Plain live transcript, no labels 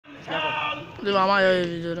The mama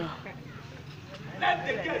video. Let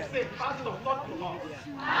the girl say, Pastor, talk to us.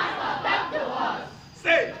 Pastor, talk to us.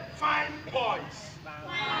 Say, fine boys.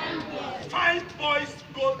 Fine boys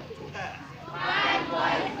go to hell. Fine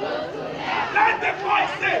boys go to hell. Let the boy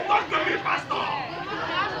say, talk to me, Pastor.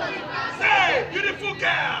 Say, beautiful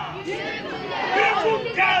girls. Beautiful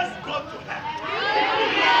girls go to hell.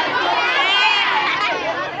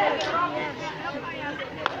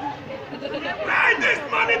 Right this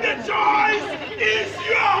morning, the choice is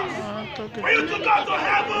yours. For you to go to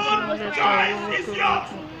heaven, choice is yours.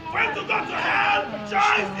 For you to go to hell,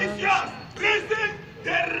 choice is yours. Listen,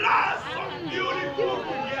 there are some beautiful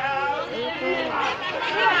girls.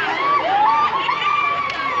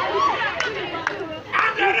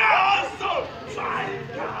 And there are also fine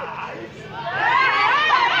guys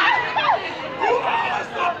who are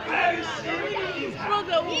also perishing in hell.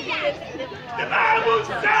 The Bible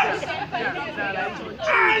says,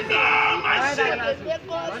 I know my sheep,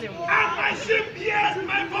 and my sheep hears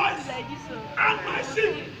my voice, and my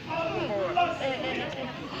sheep follow me.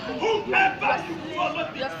 Whoever you follow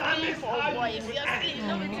the psalmist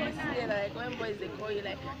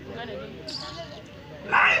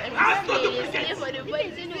life has no duplicate.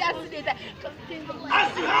 As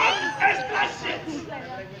you have extra shit,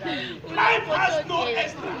 life has no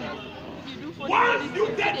extra. Once you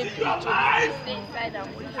get in your life,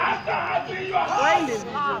 after having your house,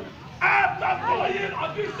 after going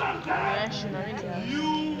on this sometime, you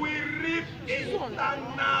will reap eternal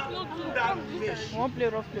damnation. Won't play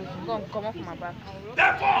rough play. Come off my back.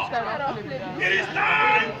 Therefore, it is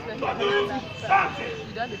time to do something.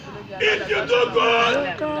 If you do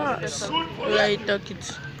good, good for you.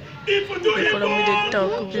 If you do evil,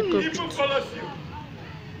 evil follows you.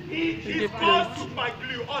 It is called super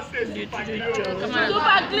glue or say super glue.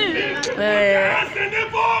 Super glue.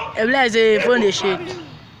 Every say phone they shake.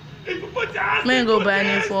 If you put your hands Me in go buy a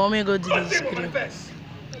new phone. Me go delete the screen.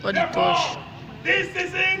 Or the touch. This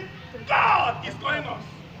season, God is calling us.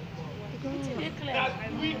 That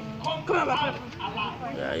we come back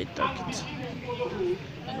alive. Yeah, you talk it.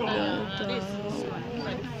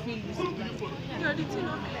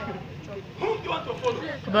 Whom do you want to follow?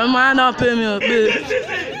 But man, don't pay me, babe.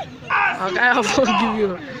 Okay, I'll forgive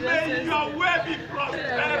you. May your way be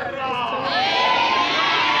prosperous.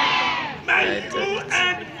 May you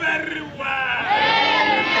end very well.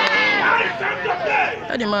 I come to play.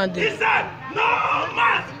 How the man He did? said, no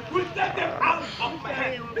man will take them out of my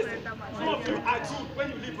hand. Listen, some of you are good when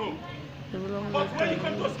you leave home. But when you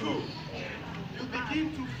come to school, you begin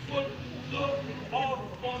to follow all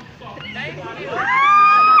fun songs.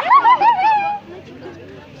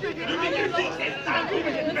 You begin to entangle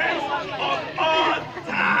with the best of all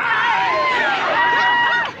time.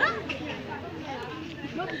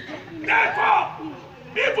 Therefore,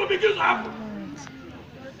 evil begins to happen.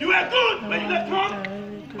 You were good when you left home,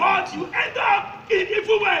 but you end up in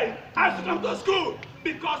evil way as you come to school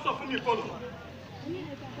because of whom you follow.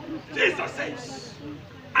 Jesus says,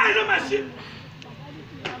 I know my sheep.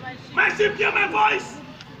 My sheep hear my voice,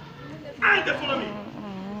 and they follow me.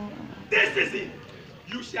 This is it.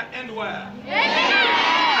 You shall end well.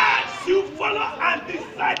 As you follow and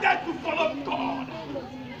decided to follow God.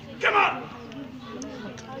 Come on.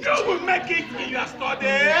 You will make it in your studies.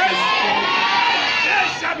 There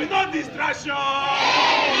shall be no distraction.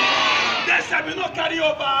 There shall be no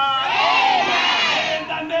carryover. In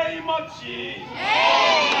the name of Jesus.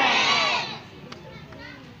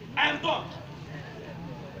 And done.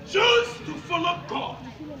 Choose to follow God,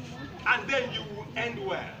 and then you will end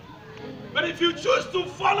well. But if you choose to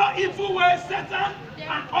follow evil ways, Satan,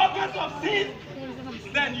 and all kinds of sin,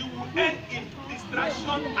 then you will end in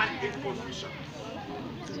distraction and in confusion.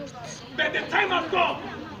 But the time has come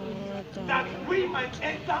that we might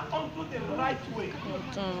enter onto the right way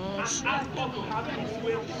and ask God to have His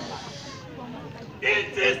way in life.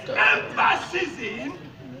 It is ember season.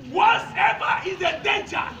 Whatever is a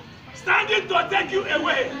danger standing to take you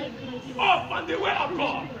away off on the way of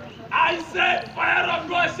God, I said, fire of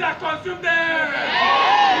God shall consume them.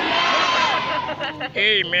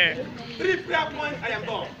 Amen. 3 prayer points, I am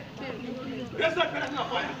done. Raise up your hand of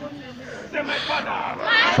fire. Say, my Father, I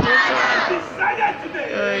decided today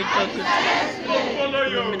to follow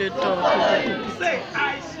you. Say,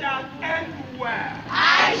 I shall end well.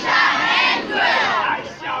 I shall end well. I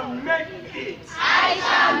shall make it. I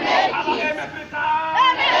shall make it. Amen. Every time.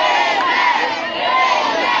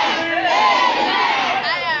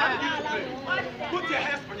 Put your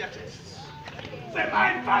hands on your chest. Say,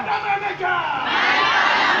 my Father, my Maker.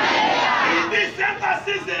 In December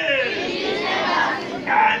season,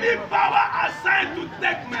 any power assigned to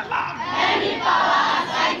take my life, Any power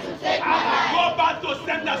assigned to take my life,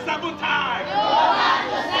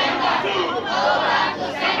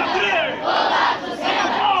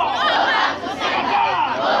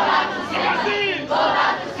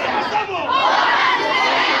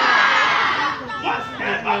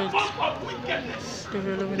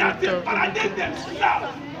 that they paraded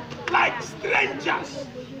themselves like strangers,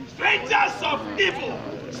 strangers of evil,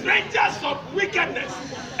 strangers of wickedness,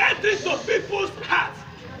 entering into people's hearts,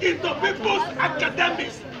 into people's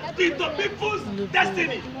academics, into people's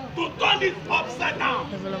destiny, to turn it upside down.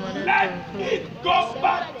 Let it go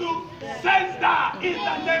back to sender in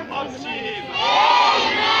the name of Jesus.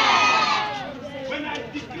 When I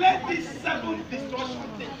declare these 7 destruction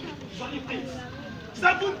things,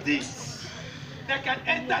 7 deeds that can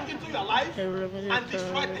enter into your life and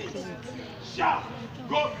destroy things, shall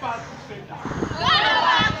go back to sender. Go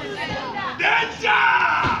back to sender. Danger!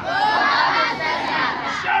 Go back to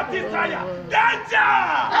sender. Shout it higher. Danger!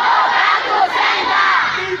 Go back to sender.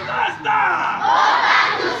 Disaster! Go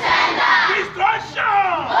back to sender.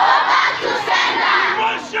 Destruction! Go back to sender.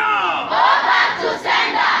 Demotion! Go back to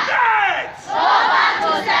sender. Death! Go back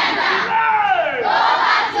to sender. Delay! Go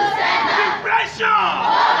back to sender. Depression!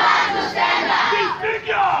 Go back to sender.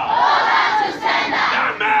 Disfigure! Go back to sender.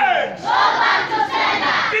 Damage! Go back to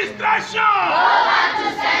sender. Distraction! Go back to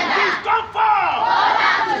sender. Discomfort! Go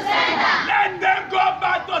back to sender. Let them go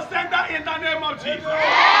back to sender in the name of Jesus.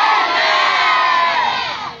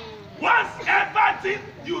 Whatever thing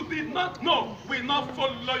you did not know will not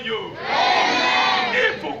follow you.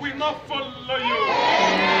 Evil will not follow you.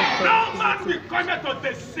 No man will come here to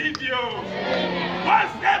deceive you.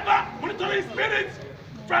 Whatever monitoring spirits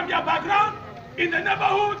from your background in the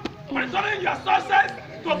neighborhood, monitoring your success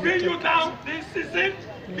to bring you down this season,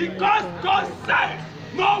 because God said,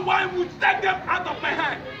 no one will take them out of my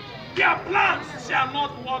hand. Their plans shall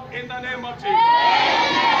not work in the name of Jesus.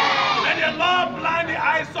 Let the Lord blind the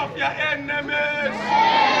eyes of your enemies.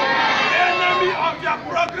 Enemy of your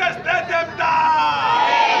progress, let them die.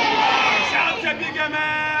 Shout a big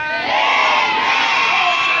amen.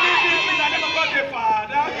 Oh, shall it be in the name of God the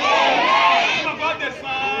Father, in the name of God the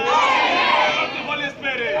Son, of the Holy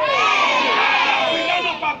Spirit. We learn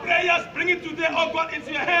of our prayers, bring it today, oh God,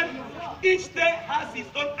 into your hand. Each day has its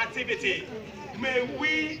own activity. May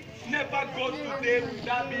we never go today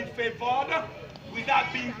without being favored,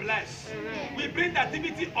 without being blessed. We bring the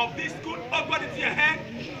activity of this school, oh God, into your hand.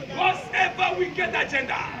 Whatever wicked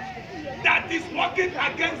agenda that is working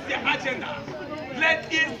against their agenda,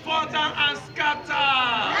 let it fall down and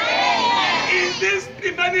scatter. In these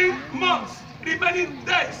remaining months, remaining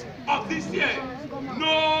days of this year,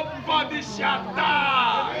 nobody shall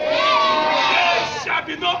die. There shall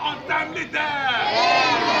be no untimely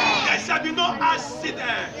death. There shall be no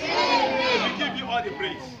accident. We give you all the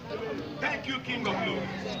praise. Thank you, King of Glory.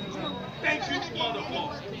 Thank you, Lord of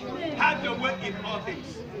Lords. Have your way in all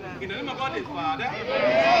things. In the name of God the Father,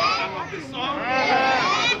 and of the Son,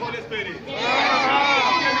 and of the Holy Spirit.